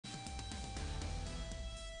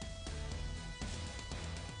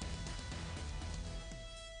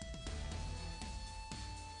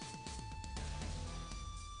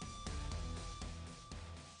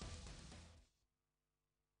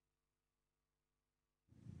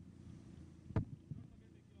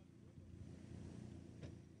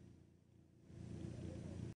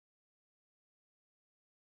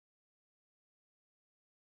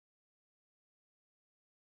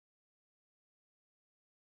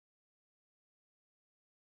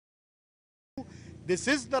This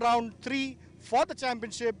is the round 3 for the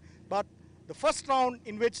championship, but the first round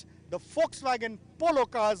in which the Volkswagen Polo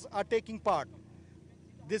cars are taking part.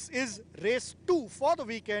 This is race 2 for the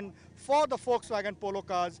weekend for the Volkswagen Polo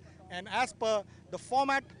cars, and as per the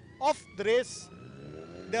format of the race,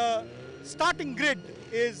 the starting grid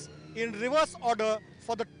is in reverse order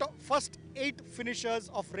for the first 8 finishers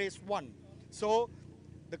of race 1. So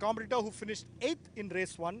the competitor who finished 8th in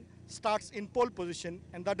race 1 starts in pole position,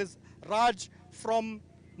 and that is Raj from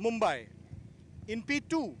Mumbai. In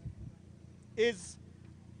P2 is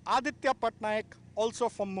Aditya Patnaik, also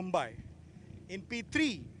from Mumbai. In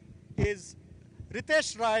P3 is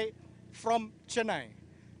Ritesh Rai from Chennai.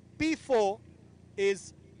 P4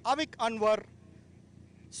 is Avik Anwar.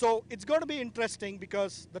 So it's going to be interesting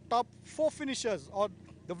because the top 4 finishers, or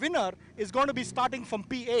the winner, is going to be starting from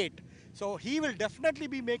P8. So he will definitely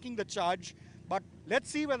be making the charge. But let's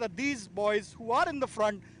see whether these boys who are in the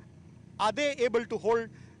front, are they able to hold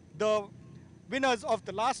the winners of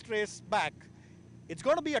the last race back. It's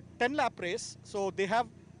going to be a 10-lap race, so they have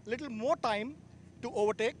a little more time to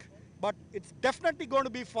overtake. But it's definitely going to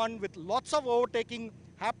be fun with lots of overtaking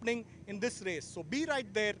happening in this race. So be right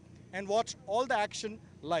there and watch all the action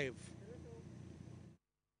live.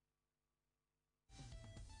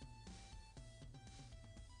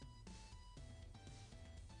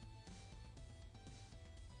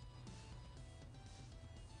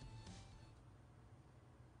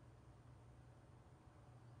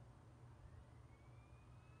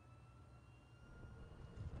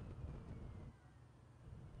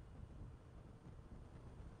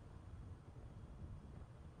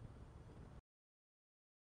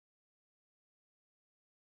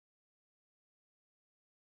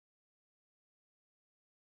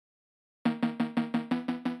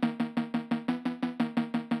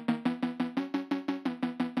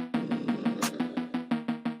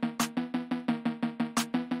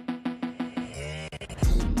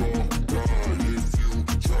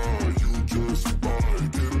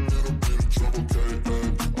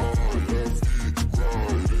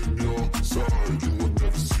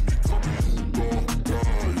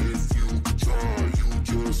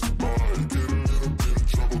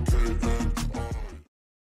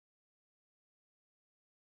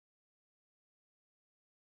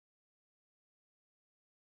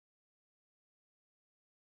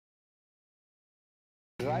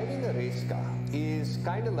 Driving a race car is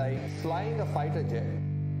kind of like flying a fighter jet.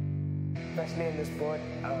 Especially in the sport,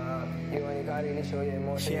 you can't really show your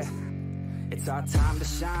emotions. Yeah, it's our time to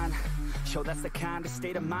shine. Show that's the kind of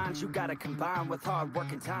state of mind you gotta combine with hard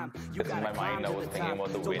work and time. You gotta in my mind, I was thinking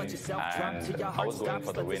about the win, and I was going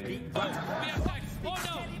for the win. Oh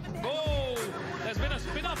no! Oh! There's been a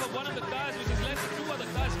spin-off of one of the cars, which has led to 2 other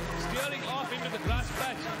cars steering off into the grass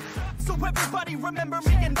patch. So everybody remember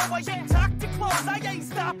me, and though I ain't talked to close, I ain't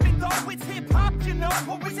stopping though. It's hip-hop, you know,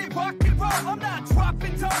 or is it rock and roll? I'm not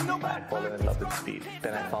dropping down, no matter. I'd fallen in love with speed.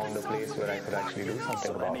 Then I found a place where I could actually do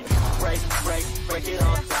something about it. Break it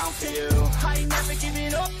all down for you. I ain't never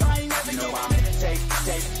giving up, I ain't never giving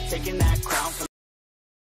up. Taking that crown from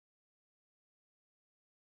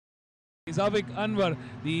Is Avik Anwar,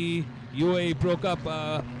 the UAE Pro Cup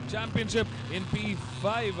Championship. In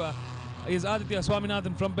P5 is Aditya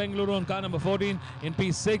Swaminathan from Bengaluru on car number 14. In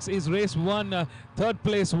P6 is race 1 third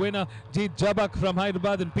place winner Jeet Jabak from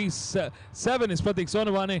Hyderabad. In P7 is Pratik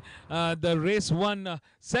Sonawane, the race 1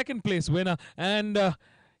 second place winner. And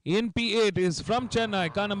in P8 is from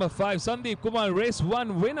Chennai, car number 5, Sandeep Kumar, race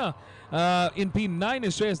 1 winner. In P9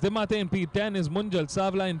 is Shreyas Dimate. In P10 is Munjal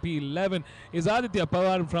Savla. In P11 is Aditya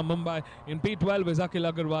Pawar from Mumbai. In P12 is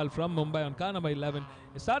Akhil Agarwal from Mumbai on car number 11.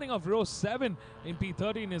 Starting off row 7 in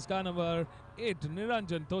P13 is car number 8,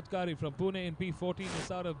 Niranjan Totkari from Pune. In P14 is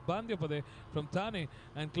Saurav Bandyapade from Thane.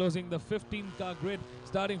 And closing the 15-car grid,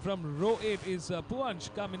 starting from row 8 is Puanch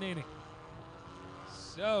Kamineni.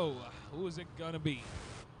 So, who is it going to be?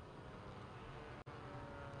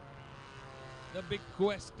 The big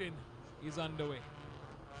question is underway.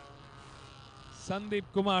 Sandeep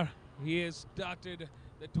Kumar, he has started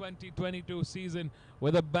the 2022 season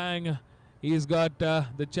with a bang. He's got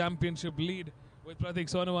the championship lead with Pratik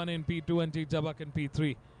Sonawane in P2 and Jeet Jabak in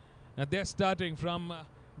P3. And they're starting from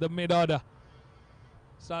the mid-order,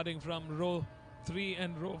 starting from row 3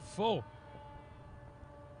 and row 4.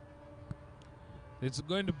 It's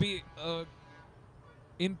going to be an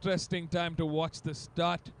interesting time to watch the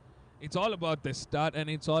start. It's all about the start, and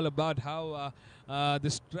it's all about how the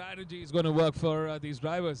strategy is going to work for these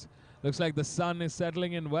drivers. Looks like the sun is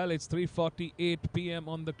settling in well. It's 3:48 p.m.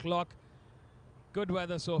 on the clock. Good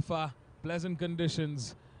weather so far. Pleasant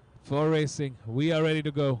conditions for racing. We are ready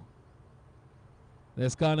to go.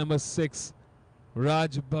 There's car number 6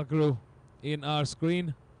 Raj Bakru in our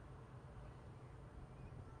screen.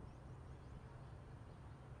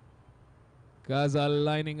 Cars are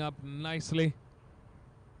lining up nicely.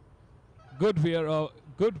 Good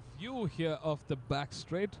view here of the back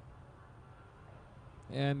straight.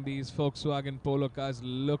 And these Volkswagen Polo cars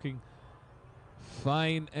looking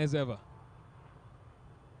fine as ever.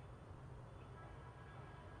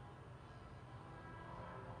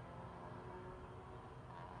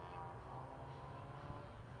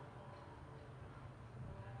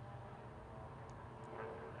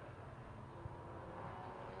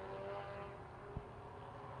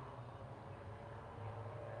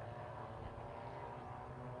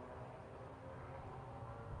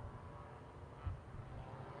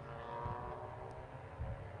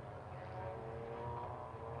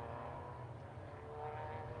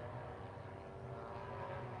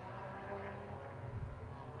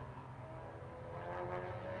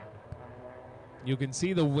 You can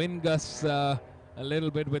see the wind gusts a little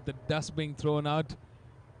bit with the dust being thrown out.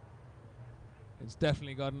 It's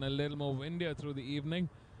definitely gotten a little more windier through the evening.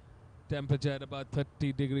 Temperature at about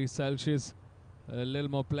 30 degrees Celsius. A little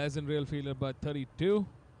more pleasant, real feel about 32.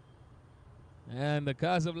 And the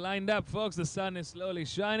cars have lined up, folks. The sun is slowly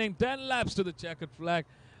shining. 10 laps to the checkered flag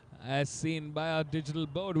as seen by our digital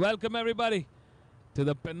board. Welcome everybody to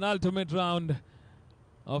the penultimate round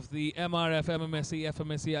of the MRF, MMSC,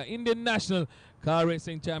 FMSC Indian National Car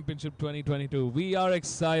Racing Championship 2022. We are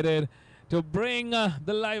excited to bring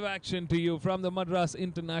the live action to you from the Madras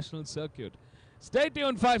International Circuit. Stay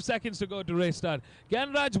tuned, 5 seconds to go to race start.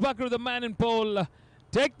 Can Raj Bakru, the man in pole,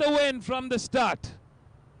 take the win from the start?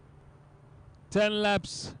 10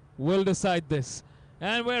 laps will decide this.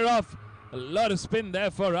 And we're off. A lot of spin there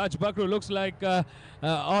for Raj Bakru. Looks like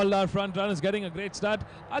all our front runners getting a great start.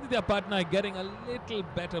 Aditya Patnaik getting a little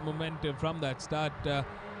better momentum from that start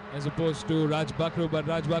as opposed to Raj Bakru. But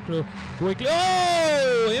Raj Bakru quickly.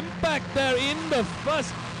 Oh! Impact there in the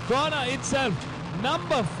first corner itself.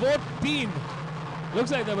 Number 14.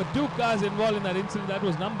 Looks like there were 2 cars involved in that incident. That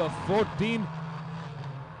was number 14.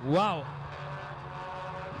 Wow.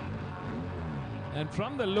 And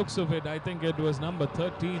from the looks of it, I think it was number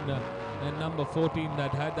 13 and number 14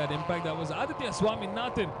 that had that impact. That was Aditya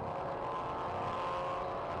Swaminathan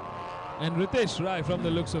and Ritesh Rai from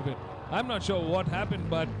the looks of it. I'm not sure what happened,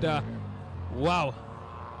 but wow.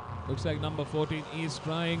 Looks like number 14 is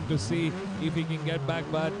trying to see if he can get back,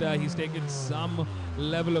 but he's taken some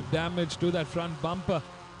level of damage to that front bumper.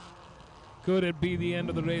 Could it be the end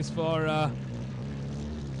of the race for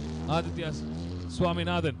Aditya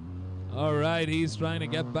Swaminathan? All right, he's trying to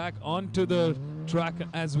get back onto the track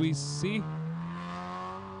as we see.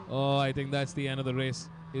 Oh, I think that's the end of the race.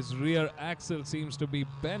 His rear axle seems to be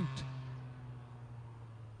bent.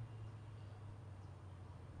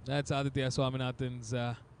 That's Aditya Swaminathan's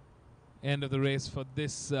end of the race for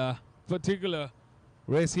this particular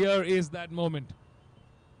race. Here is that moment.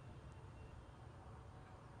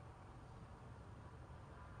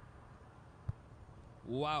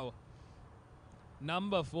 Wow.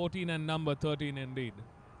 Number 14 and number 13 indeed.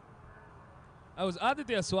 That was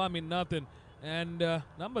Aditya Swaminathan and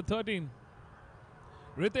number 13,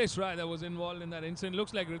 Ritesh Rai, that was involved in that incident.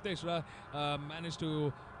 Looks like Ritesh Rai managed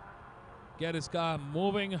to get his car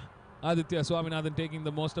moving. Aditya Swaminathan taking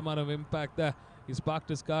the most amount of impact there. He's parked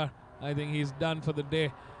his car. I think he's done for the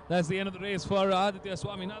day. That's the end of the race for Aditya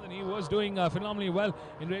Swaminathan. He was doing phenomenally well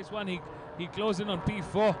in race 1. He closed in on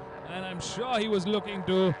P4 and I'm sure he was looking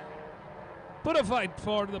to put a fight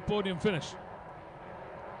for the podium finish.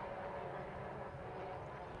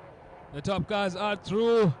 The top cars are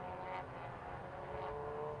through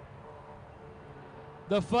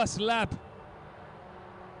the first lap.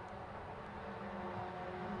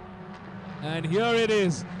 And here it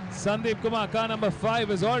is. Sandeep Kumar, car number 5,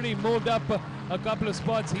 has already moved up a couple of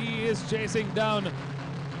spots. He is chasing down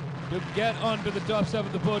to get onto the top step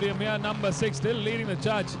of the podium here. Number 6 still leading the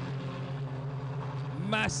charge.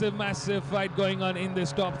 Massive, massive fight going on in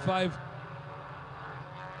this top 5.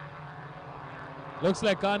 Looks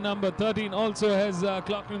like car number 13 also has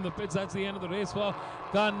clocked in the pits. That's the end of the race for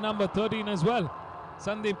car number 13 as well.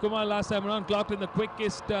 Sandeep Kumar last time around clocked in the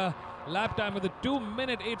quickest lap time with a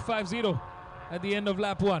 2:850 at the end of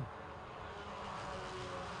lap 1.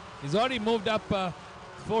 He's already moved up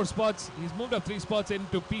 4 spots. He's moved up 3 spots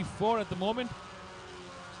into P4 at the moment.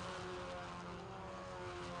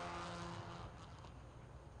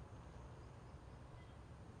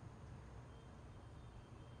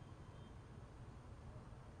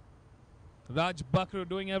 Raj Bakru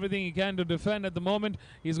doing everything he can to defend at the moment.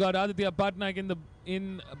 He's got Aditya Patnaik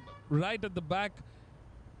right at the back.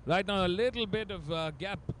 Right now, a little bit of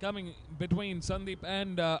gap coming between Sandeep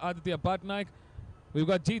and Aditya Patnaik. We've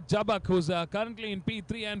got Jeet Jabak, who's currently in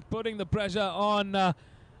P3 and putting the pressure on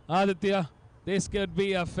Aditya. This could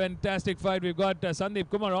be a fantastic fight. We've got Sandeep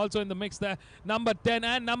Kumar also in the mix there. Number 10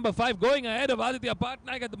 and number 5 going ahead of Aditya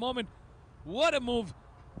Patnaik at the moment. What a move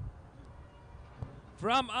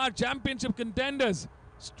from our championship contenders.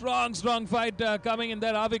 Strong fight coming in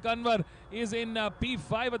there. Avik Anwar is in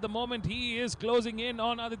P5 at the moment. He is closing in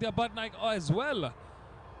on Aditya Patnaik as well.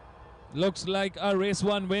 Looks like our race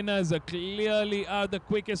 1 winners clearly are the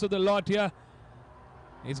quickest of the lot here.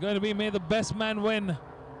 It's going to be may the best man win.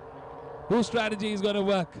 Whose strategy is going to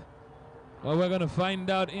work? Well, we're going to find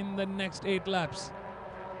out in the next 8 laps.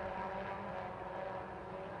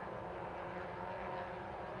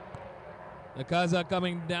 The cars are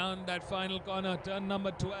coming down that final corner, turn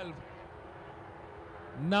number 12.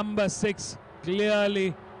 Number 6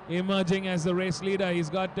 clearly emerging as the race leader. He's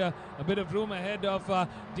got a bit of room ahead of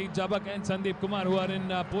Jeet Jabak and Sandeep Kumar, who are in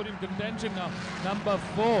podium contention now. Number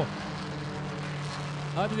 4,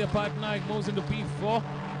 Aditya Patnaik moves into P4.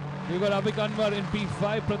 We've got Avik Anwar in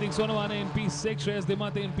P5, Pratik Sonawane in P6, Shreyas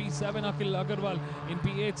Dimate in P7, Akhil Agarwal in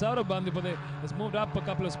P8, Saurabh Bandipade has moved up a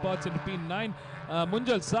couple of spots into P9,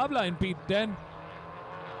 Munjal Sabla in P10,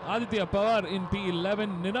 Aditya Pawar in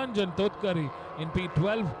P11, Niranjan Totkari in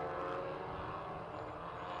P12.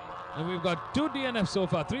 And we've got 2 DNFs so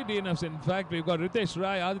far, 3 DNFs in fact. We've got Ritesh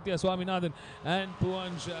Rai, Aditya Swaminathan and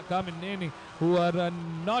Puanj Kamineni, who are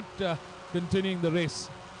not continuing the race.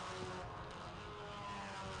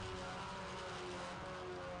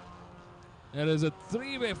 There is a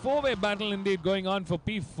 4-way battle indeed going on for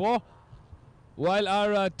P4, while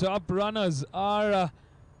our top runners are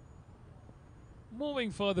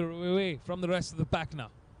moving further away from the rest of the pack now.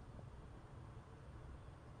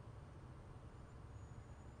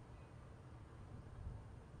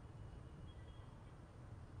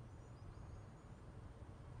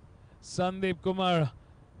 Sandeep Kumar,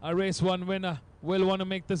 our race 1 winner, will want to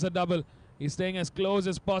make this a double. He's staying as close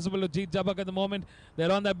as possible to Jeet Jabak at the moment.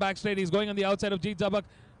 They're on that back straight. He's going on the outside of Jeet Jabak.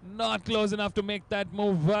 Not close enough to make that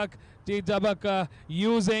move work. Jeet Jabak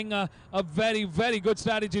using a very, very good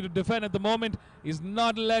strategy to defend at the moment. He's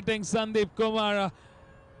not letting Sandeep Kumar,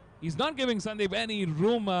 he's not giving Sandeep any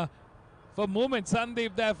room for movement.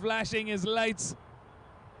 Sandeep there flashing his lights.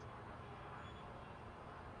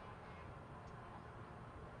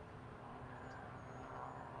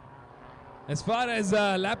 As far as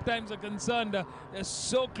lap times are concerned, they're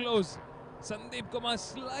so close. Sandeep Kumar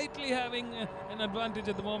slightly having an advantage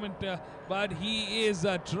at the moment, but he is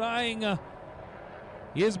trying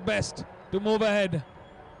his best to move ahead.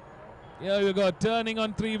 Here we go, turning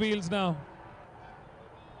on 3 wheels now.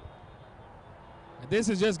 This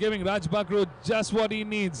is just giving Raj Bakru just what he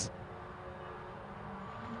needs.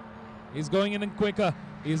 He's going in quicker.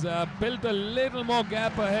 He's built a little more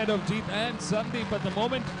gap ahead of Jeet and Sandeep at the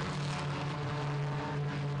moment.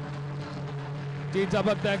 Jeet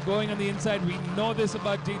Jabak there going on the inside. We know this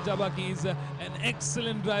about Jeet Jabak. He's an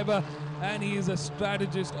excellent driver and he is a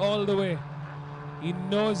strategist all the way. He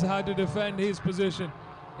knows how to defend his position.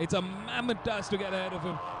 It's a mammoth task to get ahead of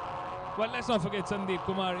him. But let's not forget Sandeep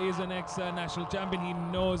Kumar is an ex-national champion. He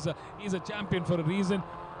knows he's a champion for a reason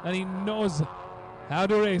and he knows how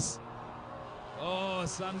to race. Oh,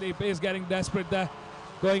 Sandeep is getting desperate there.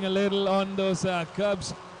 Going a little on those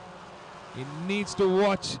curbs. He needs to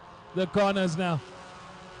watch the corners now.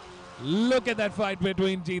 Look at that fight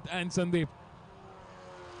between Jeet and Sandeep.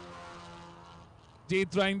 Jeet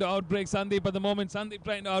trying to outbreak Sandeep at the moment. Sandeep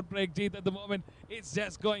trying to outbreak Jeet at the moment. It's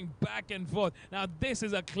just going back and forth. Now this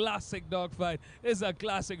is a classic dogfight. This is a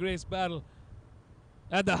classic race battle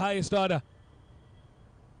at the highest order.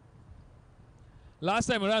 Last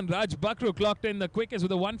time around, Raj Bakru clocked in the quickest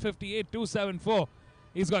with a 158.274.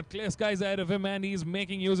 He's got clear skies ahead of him and he's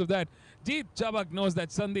making use of that. Jeet Jabak knows that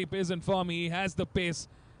Sandeep is in form. He has the pace.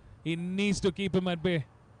 He needs to keep him at bay.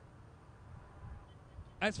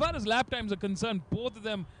 As far as lap times are concerned, both of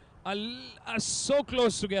them are so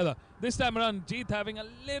close together. This time around, Jeet having a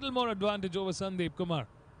little more advantage over Sandeep Kumar.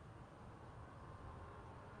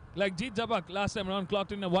 Like Jeet Jabak last time around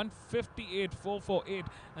clocked in a 158.448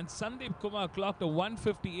 and Sandeep Kumar clocked a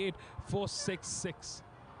 158.466.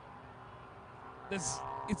 It's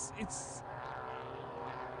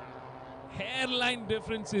hairline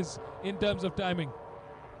differences in terms of timing.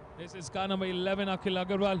 This is car number 11, Akhil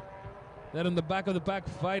Agarwal. They're in the back of the pack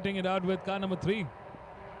fighting it out with car number 3.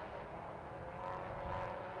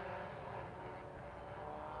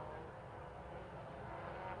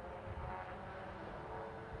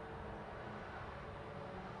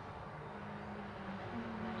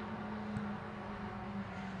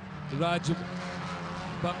 Raj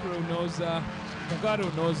Bakaru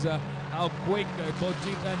knows how quick both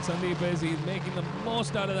Jeet and Sandeep is. He's making the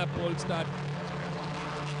most out of that pole start.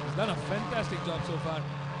 He's done a fantastic job so far.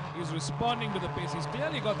 He's responding to the pace. He's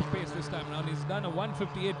clearly got the pace this time around. He's done a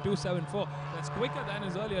 1:58.274. That's quicker than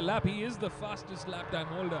his earlier lap. He is the fastest lap time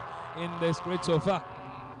holder in this grid so far.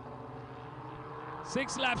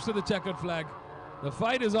 6 laps to the checkered flag. The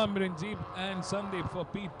fight is on between Jeet and Sandeep for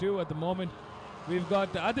P2 at the moment. We've got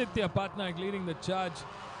Aditya Patnaik leading the charge.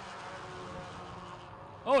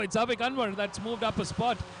 Oh, it's Avik Anwar that's moved up a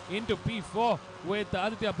spot into P4 with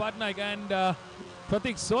Aditya Patnaik and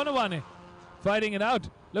Pratik Sonawane fighting it out.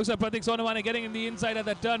 Looks like Pratik Sonawane getting in the inside at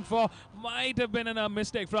that turn 4. Might have been a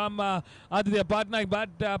mistake from Aditya Patnaik,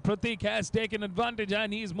 but Pratik has taken advantage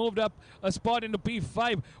and he's moved up a spot into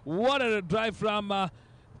P5. What a drive from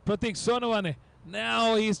Pratik Sonawane.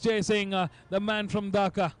 Now he's chasing the man from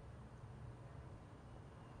Dhaka.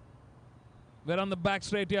 We're on the back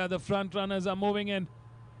straight here. The front runners are moving in.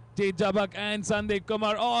 Jeet Jabak and Sandeep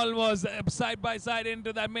Kumar almost side by side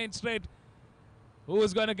into that main straight.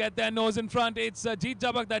 Who's going to get their nose in front? It's Jeet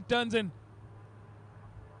Jabak that turns in.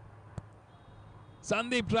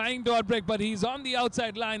 Sandeep trying to outbreak, but he's on the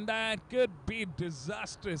outside line. That could be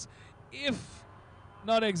disastrous if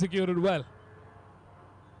not executed well.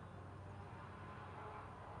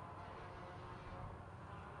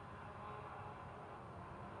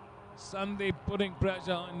 Sandeep putting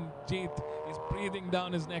pressure on Jeet. He's breathing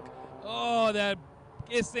down his neck. Oh, they're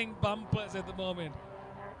kissing bumpers at the moment.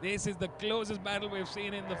 This is the closest battle we've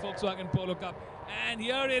seen in the Volkswagen Polo Cup. And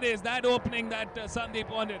here it is, that opening that Sandeep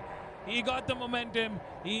wanted. He got the momentum.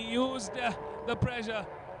 He used the pressure.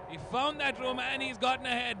 He found that room and he's gotten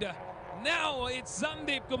ahead. Now it's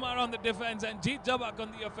Sandeep Kumar on the defense and Jeet Jabak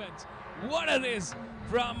on the offense. What a race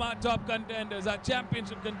from our top contenders, our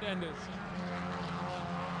championship contenders.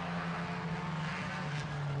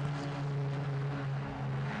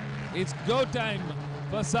 It's go time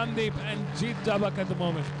for Sandeep and Jeet Jabak at the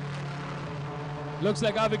moment. Looks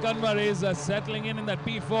like Avik Anwar is settling in that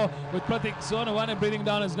P4 with Pratik Sonawane breathing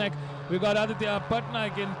down his neck. We've got Aditya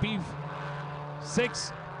Patnaik in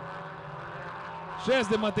P6. Shreyas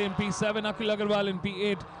Dimate in P7. Akhil Agarwal in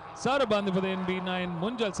P8. Saurabh Bandipade in P9.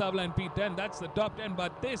 Munjal Savla in P10. That's the top 10,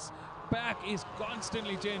 but this pack is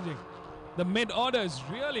constantly changing. The mid-order is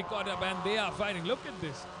really caught up and they are fighting. Look at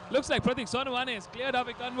this. Looks like Pratik Sonawane has cleared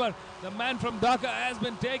Avik Anwar. The man from Dhaka has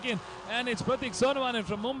been taken and it's Pratik Sonawane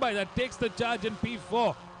from Mumbai that takes the charge in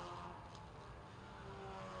P4.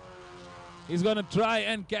 He's going to try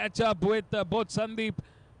and catch up with both Sandeep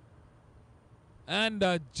and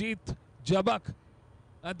Jeet Jabak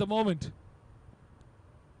at the moment.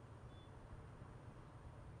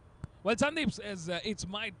 Well, Sandeep says it's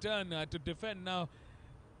my turn to defend now.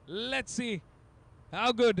 Let's see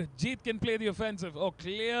how good Jeet can play the offensive. Oh,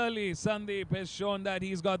 clearly Sandeep has shown that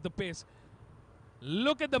he's got the pace.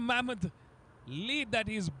 Look at the mammoth lead that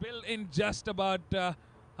he's built in just about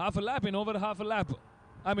half a lap, in over half a lap.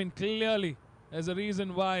 I mean, clearly there's a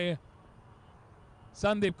reason why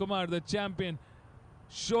Sandeep Kumar, the champion,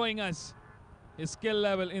 showing us his skill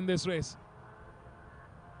level in this race.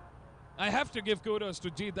 I have to give kudos to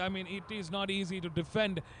Jeet. I mean, it is not easy to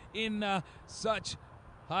defend in such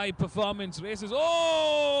high performance races.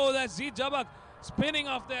 Oh, that's Jeet Jabak spinning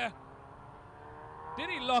off there. Did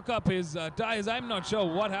he lock up his tires? I'm not sure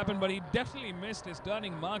what happened, but he definitely missed his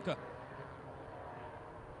turning marker.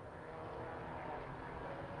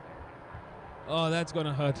 Oh, that's going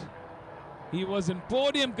to hurt. He was in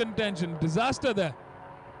podium contention. Disaster there.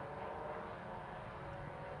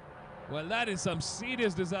 Well, that is some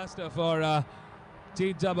serious disaster for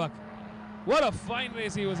Jeet Jabak. What a fine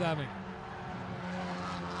race he was having.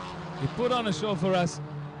 He put on a show for us.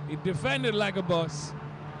 He defended like a boss.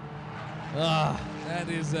 That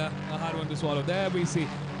is a hard one to swallow. There we see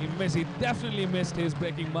he missed. He definitely missed his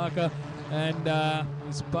braking marker and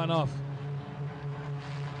he spun off.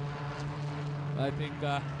 I think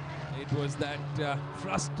it was that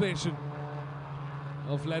frustration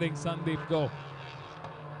of letting Sandeep go.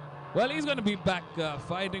 Well, he's going to be back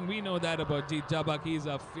fighting. We know that about Jeet Jabak. He's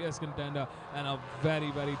a fierce contender and a very,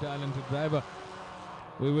 very talented driver.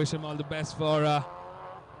 We wish him all the best for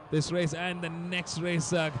this race and the next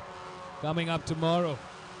race coming up tomorrow.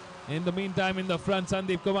 In the meantime, in the front,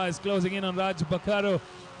 Sandeep Kumar is closing in on Raj Bakaru.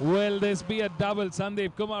 Will this be a double?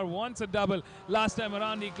 Sandeep Kumar wants a double. Last time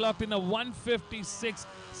around, he clocked in a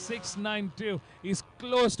 1:56.692. He's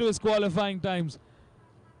close to his qualifying times.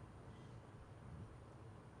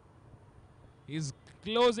 He's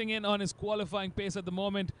closing in on his qualifying pace at the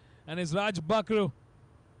moment. And it's Raj Bakaru.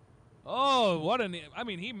 Oh, what an... I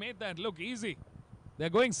mean, he made that look easy. They're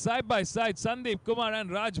going side by side, Sandeep Kumar and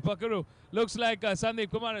Raj Bakaru. Looks like Sandeep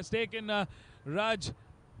Kumar has taken Raj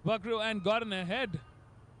Bakaru and gotten ahead.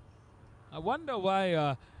 I wonder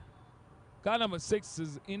why car number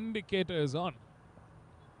 6's indicator is on.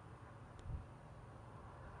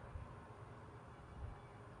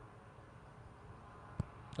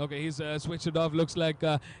 Okay, he's switched it off. Looks like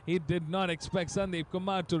he did not expect Sandeep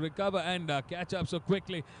Kumar to recover and catch up so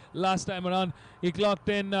quickly. Last time around, he clocked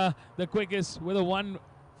in the quickest with a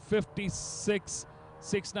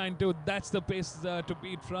 1:56.692. That's the pace to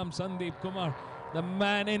beat from Sandeep Kumar, the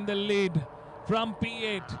man in the lead from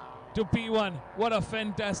P8 to P1. What a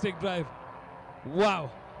fantastic drive. Wow.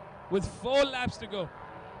 With 4 laps to go.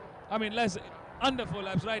 I mean, under 4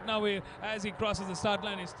 laps. Right now, as he crosses the start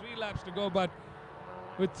line, it's 3 laps to go, but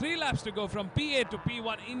with 3 laps to go from P8 to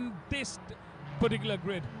P1 in this particular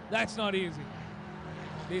grid, that's not easy.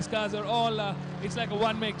 These cars are all, it's like a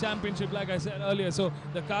one-make championship, like I said earlier, so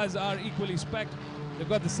the cars are equally spec'd. They've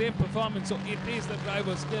got the same performance, so it is the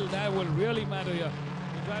driver's skill that will really matter here.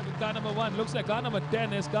 The driver with car number 1, looks like car number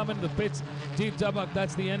 10 has come into the pits. Jeet Jabak,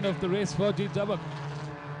 that's the end of the race for Jeet Jabak.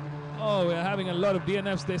 Oh, we're having a lot of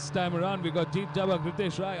DNFs this time around. We've got Jeet Jabak,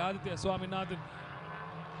 Ritesh Rai, Aditya Swaminathan,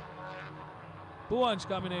 Bhuvansh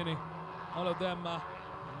Kamineni, all of them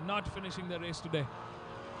not finishing the race today.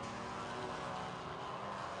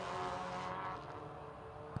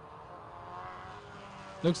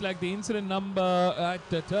 Looks like the incident number at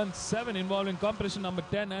turn 7 involving competition number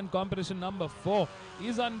 10 and competition number 4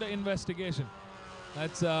 is under investigation.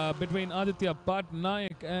 That's between Aditya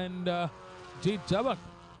Patnaik and Jeet Jabak.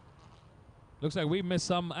 Looks like we missed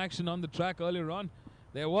some action on the track earlier on.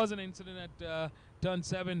 There was an incident at turn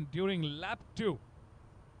 7 during lap 2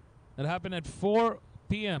 that happened at 4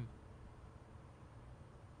 p.m.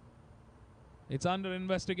 It's under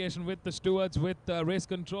investigation with the stewards, with race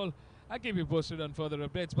control. I'll keep you posted on further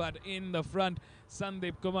updates, but in the front,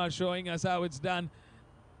 Sandeep Kumar showing us how it's done.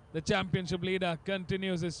 The championship leader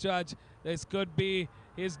continues his charge. This could be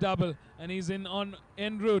his double, and he's en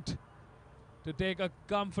route to take a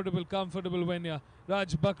comfortable win here.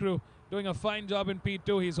 Raj Bakaru doing a fine job in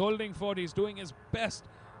P2. He's holding forward. He's doing his best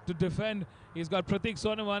to defend. He's got Pratik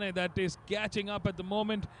Sonavane that is catching up at the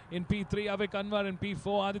moment in P3. Avik Anwar in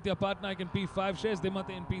P4. Aditya Patnaik in P5. Shez Dimate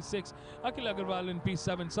in P6. Akhil Agarwal in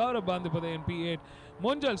P7. Saurabh Bandipade in P8.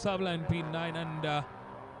 Munjal Savla in P9. And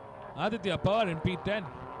Aditya Pawar in P10.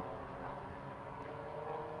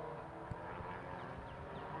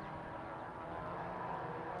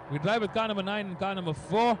 We drive with car number 9 and car number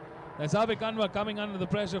 4. That's Avik Anwar coming under the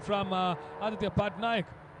pressure from Aditya Patnaik.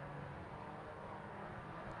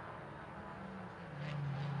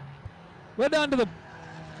 We're down to the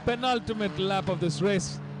penultimate lap of this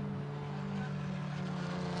race.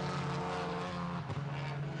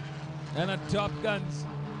 And our Top Guns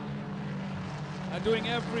are doing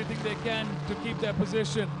everything they can to keep their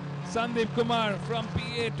position. Sandeep Kumar from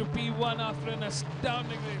P8 to P1 after an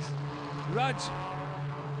astounding race. Raj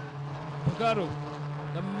Bakaru,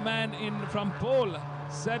 the man from pole,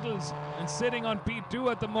 settles and sitting on P2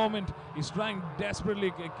 at the moment. He's trying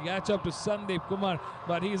desperately to catch up to Sandeep Kumar,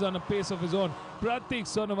 but he's on a pace of his own. Pratik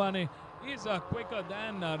Sonavane is quicker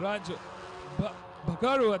than Raj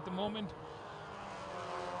Bakaru at the moment,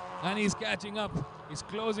 and he's catching up. He's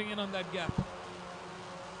closing in on that gap.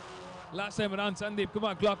 Last time around, Sandeep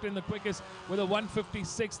Kumar clocked in the quickest with a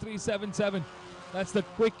 1:56.377. That's the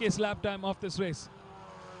quickest lap time of this race.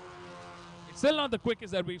 It's still not the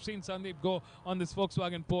quickest that we've seen Sandeep go on this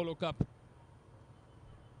Volkswagen Polo Cup.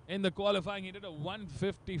 In the qualifying, he did a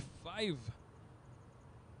 1:55.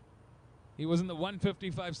 He was in the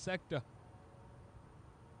 1:55 sector.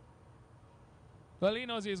 Well, he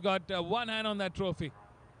knows he's got one hand on that trophy.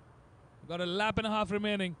 Got a lap and a half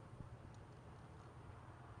remaining.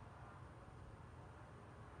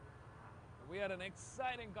 We had an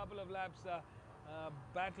exciting couple of laps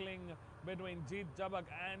battling between Jeet Jabak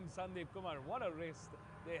and Sandeep Kumar. What a race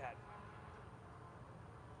they had.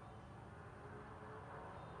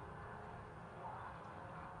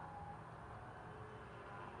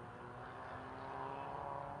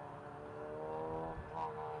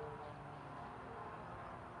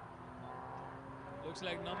 Looks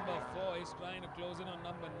like number 4 is trying to close in on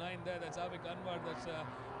number 9 there. That's Avik Anwar, that's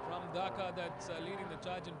from Dhaka, that's leading the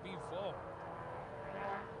charge in P4.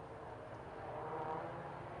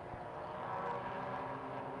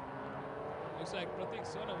 Looks like Pratik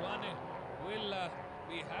Sonavane will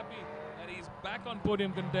be happy that he's back on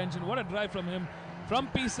podium contention. What a drive from him from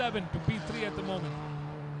P7 to P3 at the moment.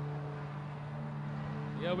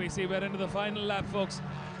 Here we see we're into the final lap, folks.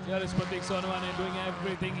 Here is Pratik Sonavane doing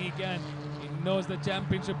everything he can. He knows the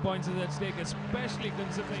championship points is at stake, especially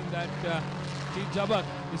considering that Jabak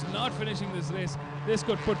is not finishing this race. This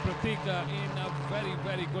could put Pratik in a very,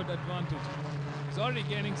 very good advantage. He's already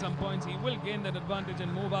gaining some points. He will gain that advantage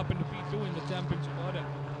and move up into P2 in the championship order.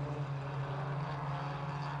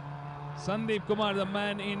 Sandeep Kumar, the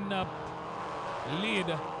man in lead,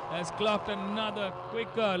 has clocked another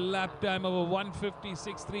quicker lap time of a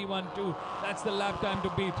 1:56.312. That's the lap time to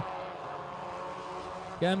beat.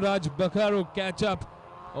 Can Raj Bakaru catch up,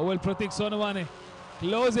 or will Pratik Sonawane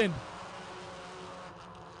close in?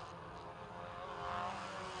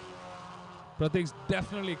 Pratik's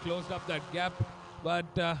definitely closed up that gap, but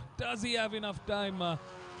does he have enough time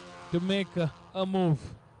to make a move?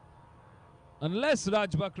 Unless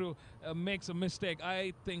Raj Bakaru makes a mistake,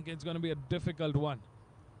 I think it's going to be a difficult one.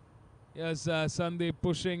 Yes, Sandeep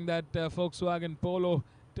pushing that Volkswagen Polo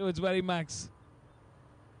to its very max.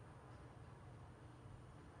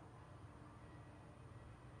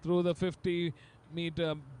 Through the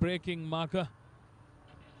 50-meter braking marker.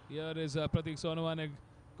 Here is Pratik Sonawane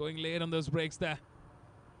going late on those brakes there.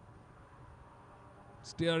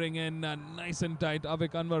 Steering in nice and tight.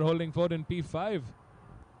 Avik Anwar holding forward in P5.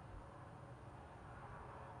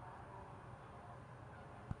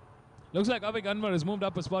 Looks like Avik Anwar has moved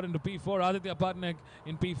up a spot into P4. Aditya Patnaik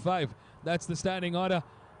in P5. That's the standing order.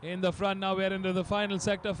 In the front now, we're into the final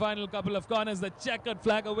sector. Final couple of corners. The checkered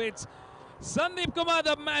flag awaits. Sandeep Kumar,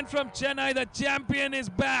 the man from Chennai, the champion, is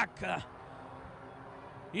back.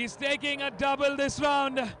 He's taking a double this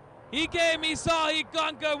round. He came, he saw, he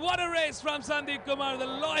conquered. What a race from Sandeep Kumar. The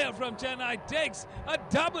lawyer from Chennai takes a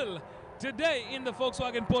double today in the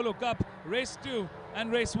Volkswagen Polo Cup, race 2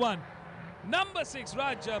 and race 1. Number 6,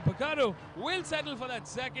 Raj Bakaru, will settle for that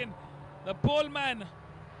second. The pole man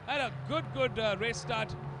had a good race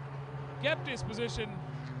start. Kept his position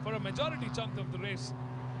for a majority chunk of the race,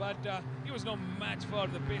 but he was no match for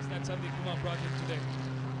the pace that Sandeep Kumar brought in today.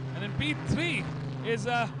 And then P3 is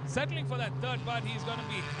settling for that third, but he's going to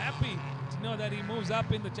be happy to know that he moves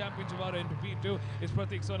up in the championship order into P2 is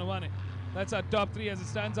Pratik Sonawane. That's our top 3 as it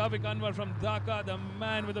stands. Avik Anwar from Dhaka, the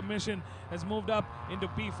man with a mission, has moved up into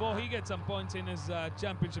P4. He gets some points in his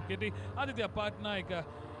championship kitty. Aditya Patnaik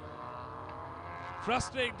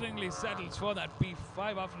frustratingly settles for that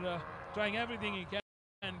P5 after trying everything he can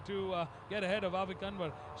to get ahead of Avik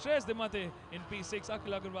Anwar. Shreyas Dimate in P6,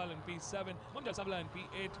 Akhil Agarwal in P7, Munjal Sabla in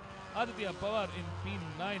P8, Aditya Pawar in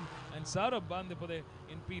P9, and Saurabh Bandepade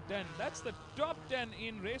in P10. That's the top 10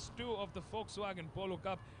 in race 2 of the Volkswagen Polo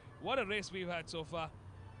Cup. What a race we've had so far.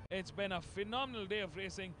 It's been a phenomenal day of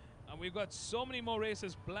racing, and we've got so many more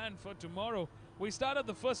races planned for tomorrow. We started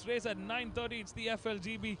the first race at 9:30. It's the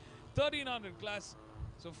FLGB 1300 class.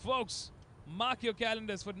 So folks, mark your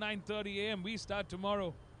calendars for 9:30 a.m. We start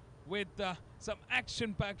tomorrow with some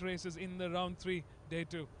action-packed races in the round 3, day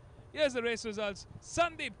 2. Here's the race results.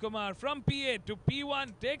 Sandeep Kumar from P8 to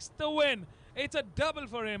P1 takes the win. It's a double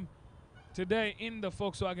for him today in the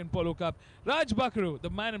Volkswagen Polo Cup. Raj Bakaru, the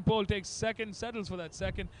man in pole, takes second, settles for that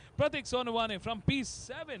second. Pratik Sonawane from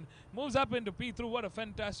P7 moves up into P3. What a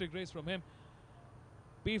fantastic race from him.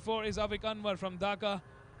 P4 is Avik Anwar from Dhaka.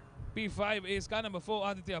 P5 is car number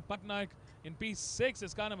 4, Aditya Patnaik. In P6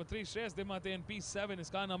 is car number 3, Shreyas Dimate. In P7 is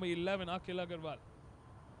car number 11, Akhil Agarwal.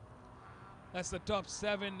 That's the top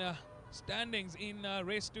 7 standings in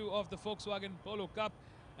race 2 of the Volkswagen Polo Cup.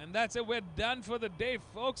 And that's it. We're done for the day,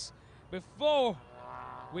 folks. Before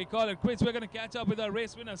we call it quits, we're going to catch up with our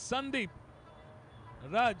race winners, Sandeep,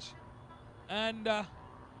 Raj, and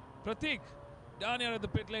Pratik, down here at the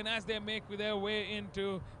pit lane as they make their way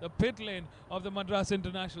into the pit lane of the Madras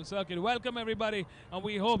International Circuit. Welcome, everybody, and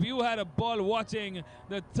we hope you had a ball watching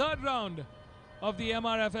the third round of the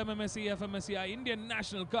MRF MMSC FMSCI Indian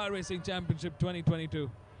National Car Racing Championship 2022.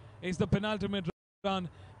 It's the penultimate round.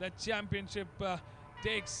 The championship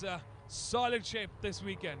takes solid shape this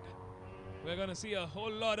weekend. We're going to see a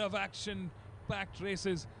whole lot of action-packed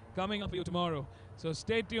races coming up for you tomorrow. So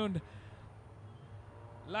stay tuned.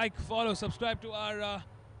 Like, follow, subscribe to our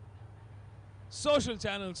social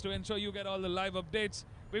channels to ensure you get all the live updates.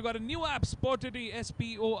 We've got a new app, Sportity,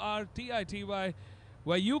 SPORTITY,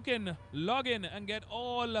 where you can log in and get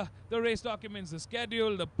all the race documents, the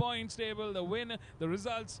schedule, the points table, the win, the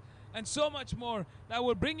results, and so much more that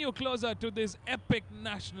will bring you closer to this epic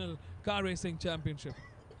national car racing championship.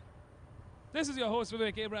 This is your host,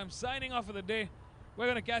 Vivek Abraham, signing off for the day. We're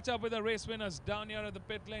going to catch up with the race winners down here at the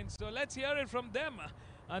pit lane. So let's hear it from them.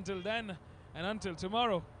 Until then, and until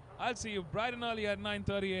tomorrow, I'll see you bright and early at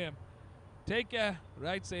 9:30 a.m. Take care,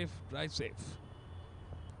 ride safe, drive safe.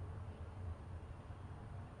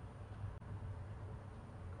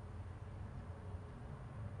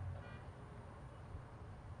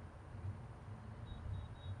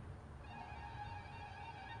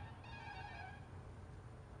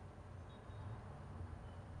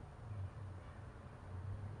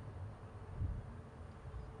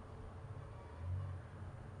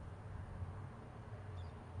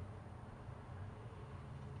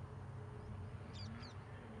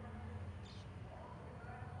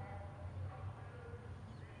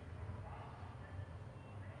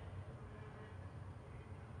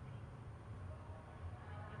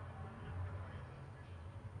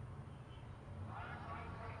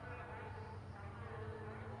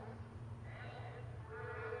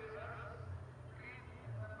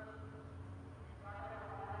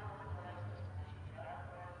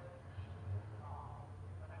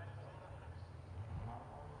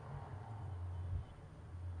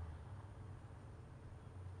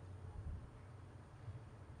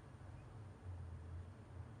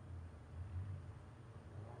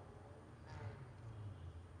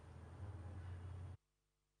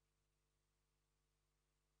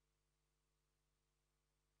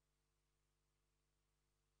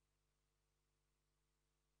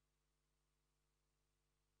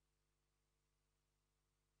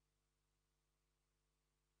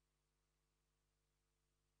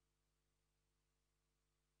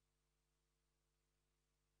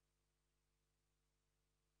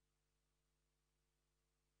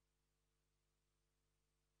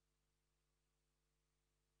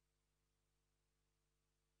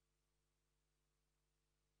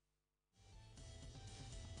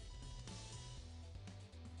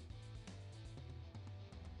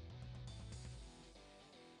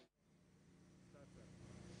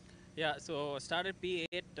 Yeah, so started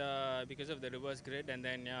P8 because of the reverse grid, and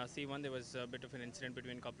then C1 there was a bit of an incident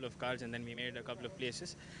between a couple of cars, and then we made a couple of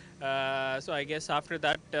places. So I guess after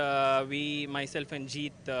that, myself and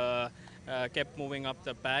Jeet kept moving up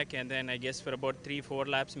the pack, and then I guess for about 3-4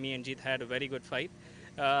 laps, me and Jeet had a very good fight.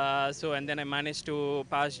 And then I managed to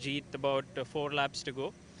pass Jeet about 4 laps to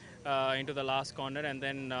go into the last corner, and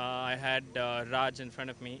then I had Raj in front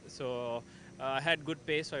of me. So I had good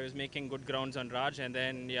pace, so I was making good grounds on Raj, and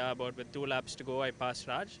then about with 2 laps to go, I passed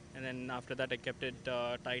Raj, and then after that, I kept it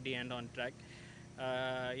tidy and on track.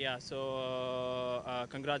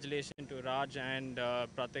 Congratulations to Raj and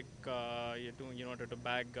Pratik, to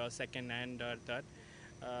bag second and third.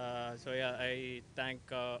 I thank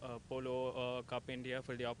Polo Cup India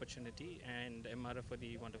for the opportunity, and MRF for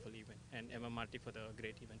the wonderful event, and MMRT for the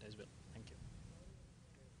great event as well. Thank you.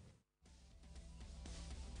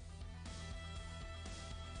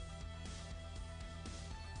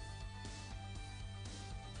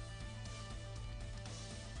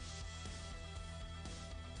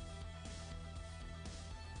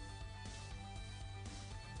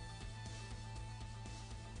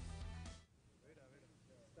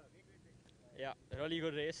 Yeah, really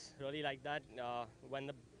good race. Really like that. When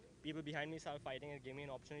the people behind me started fighting, it gave me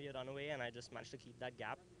an opportunity to run away, and I just managed to keep that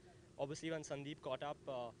gap. Obviously, when Sandeep caught up,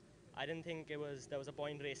 I didn't think there was a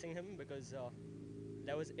point racing him because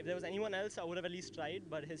if there was anyone else, I would have at least tried.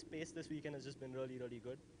 But his pace this weekend has just been really, really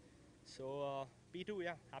good. So P2,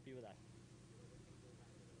 yeah, happy with that.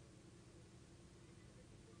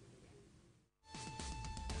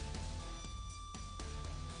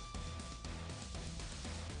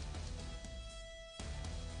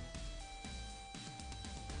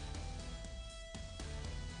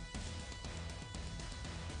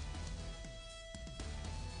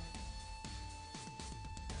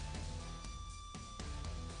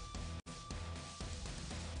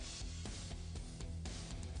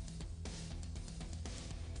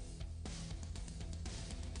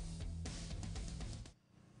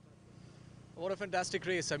 What a fantastic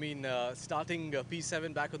race. I mean, starting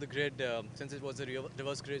P7 back on the grid, since it was a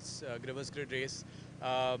reverse grid race.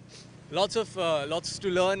 Uh, lots to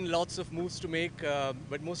learn, lots of moves to make,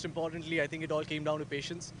 but most importantly, I think it all came down to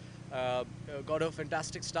patience. Got a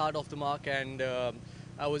fantastic start off the mark, and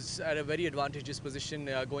I was at a very advantageous position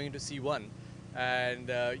going into C1. And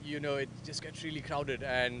it just gets really crowded,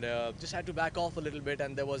 and just had to back off a little bit,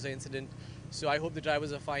 and there was an incident. So I hope the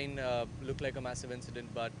drivers are fine. Looked like a massive incident,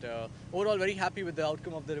 but overall very happy with the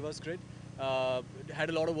outcome of the reverse grid. Had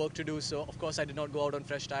a lot of work to do, so of course I did not go out on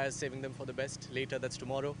fresh tires, saving them for the best later. That's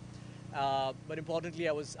tomorrow. But importantly,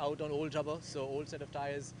 I was out on old rubber, so old set of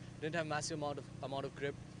tires. Didn't have massive amount of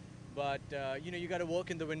grip, but you got to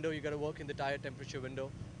work in the window. You got to work in the tire temperature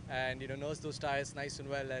window, and nurse those tires nice and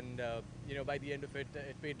well. And by the end of it,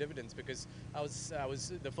 it paid dividends, because I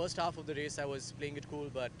was the first half of the race I was playing it cool,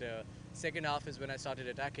 but second half is when I started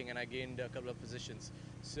attacking, and I gained a couple of positions.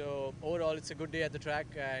 So overall, it's a good day at the track,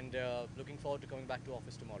 and looking forward to coming back to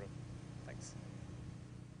office tomorrow. Thanks.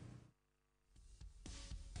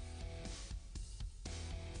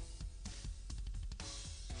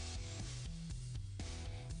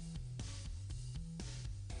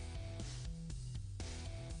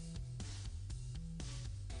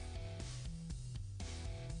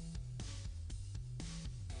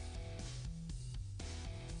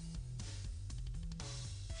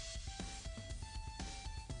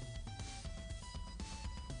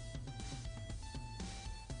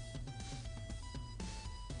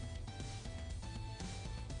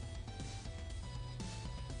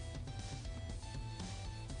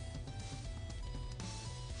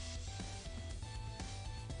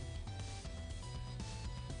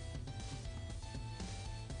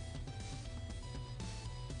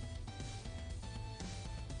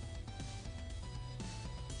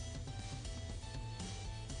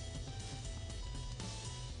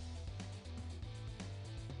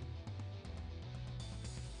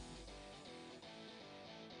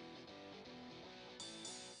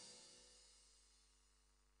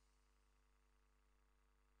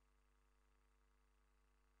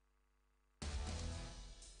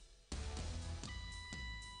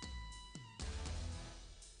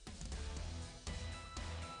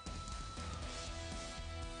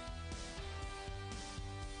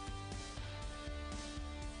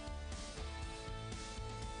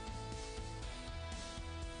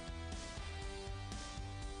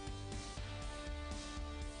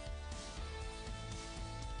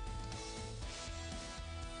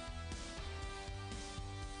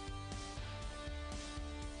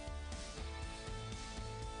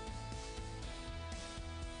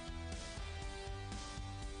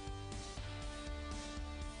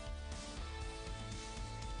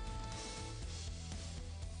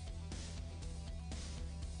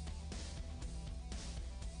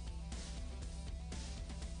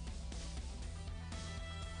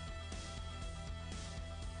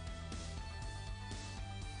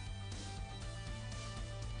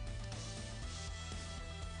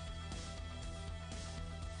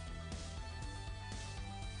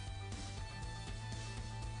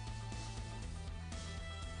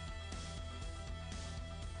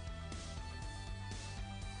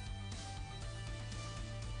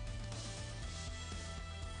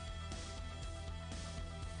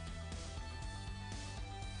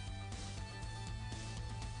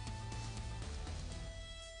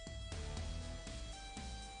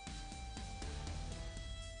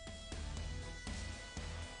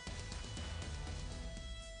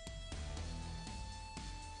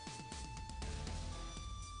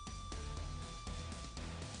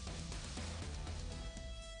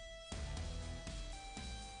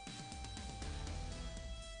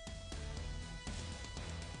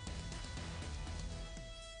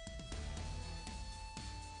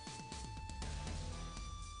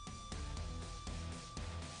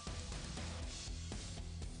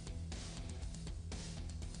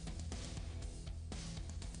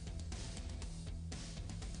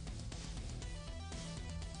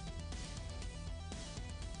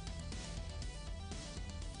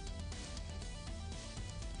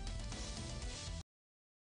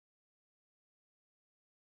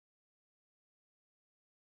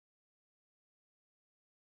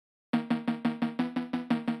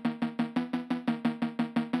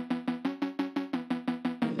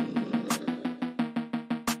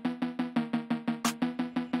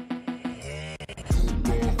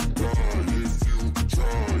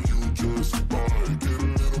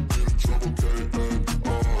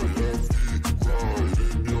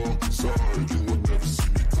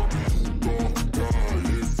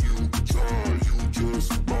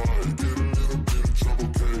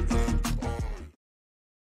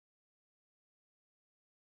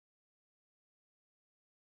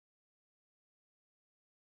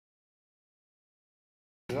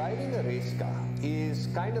 race car is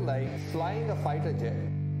kind of like flying a fighter jet.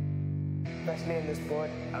 Especially in this sport,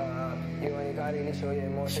 you can't really show your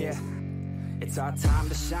emotions. Yeah, it's our time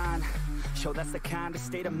to shine. Show that's the kind of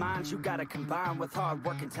state of mind you gotta combine with hard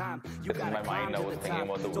work and time. You In my mind, I was thinking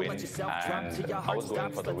about the win, and I was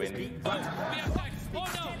going for the win. Oh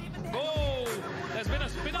no! Oh! There's been a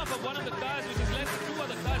spin-off of one of the cars, which has led to two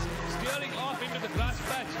other cars steering off into the grass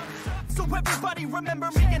patch. So everybody remember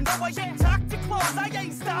me, and though I ain't talked to close, I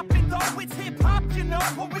ain't stopping though. It's hip-hop, you know,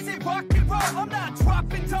 or is it rock and roll? I'm not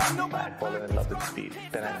dropping down, no matter. I'd fallen in love with speed.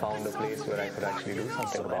 Then I found a place where I could actually do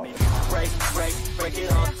something about it. Break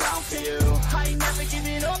it all down for you. I ain't never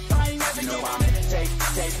giving up, I ain't never giving up.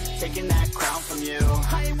 Taking that crown from you.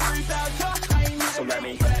 I ain't worried about you, I ain't never. So let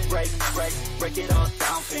me break it all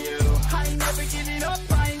down for you. I ain't never giving up,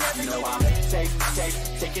 I ain't never giving up.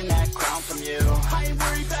 Taking that crown from you. I ain't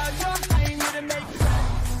worried about you, I ain't here to make it.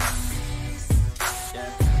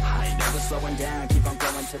 I ain't never slowing down, keep on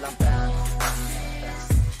going till I'm found.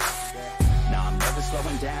 No, I'm never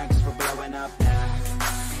slowing down, cause we're blowing up now.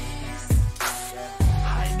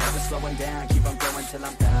 I ain't never slowing down, keep on going till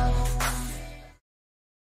I'm down.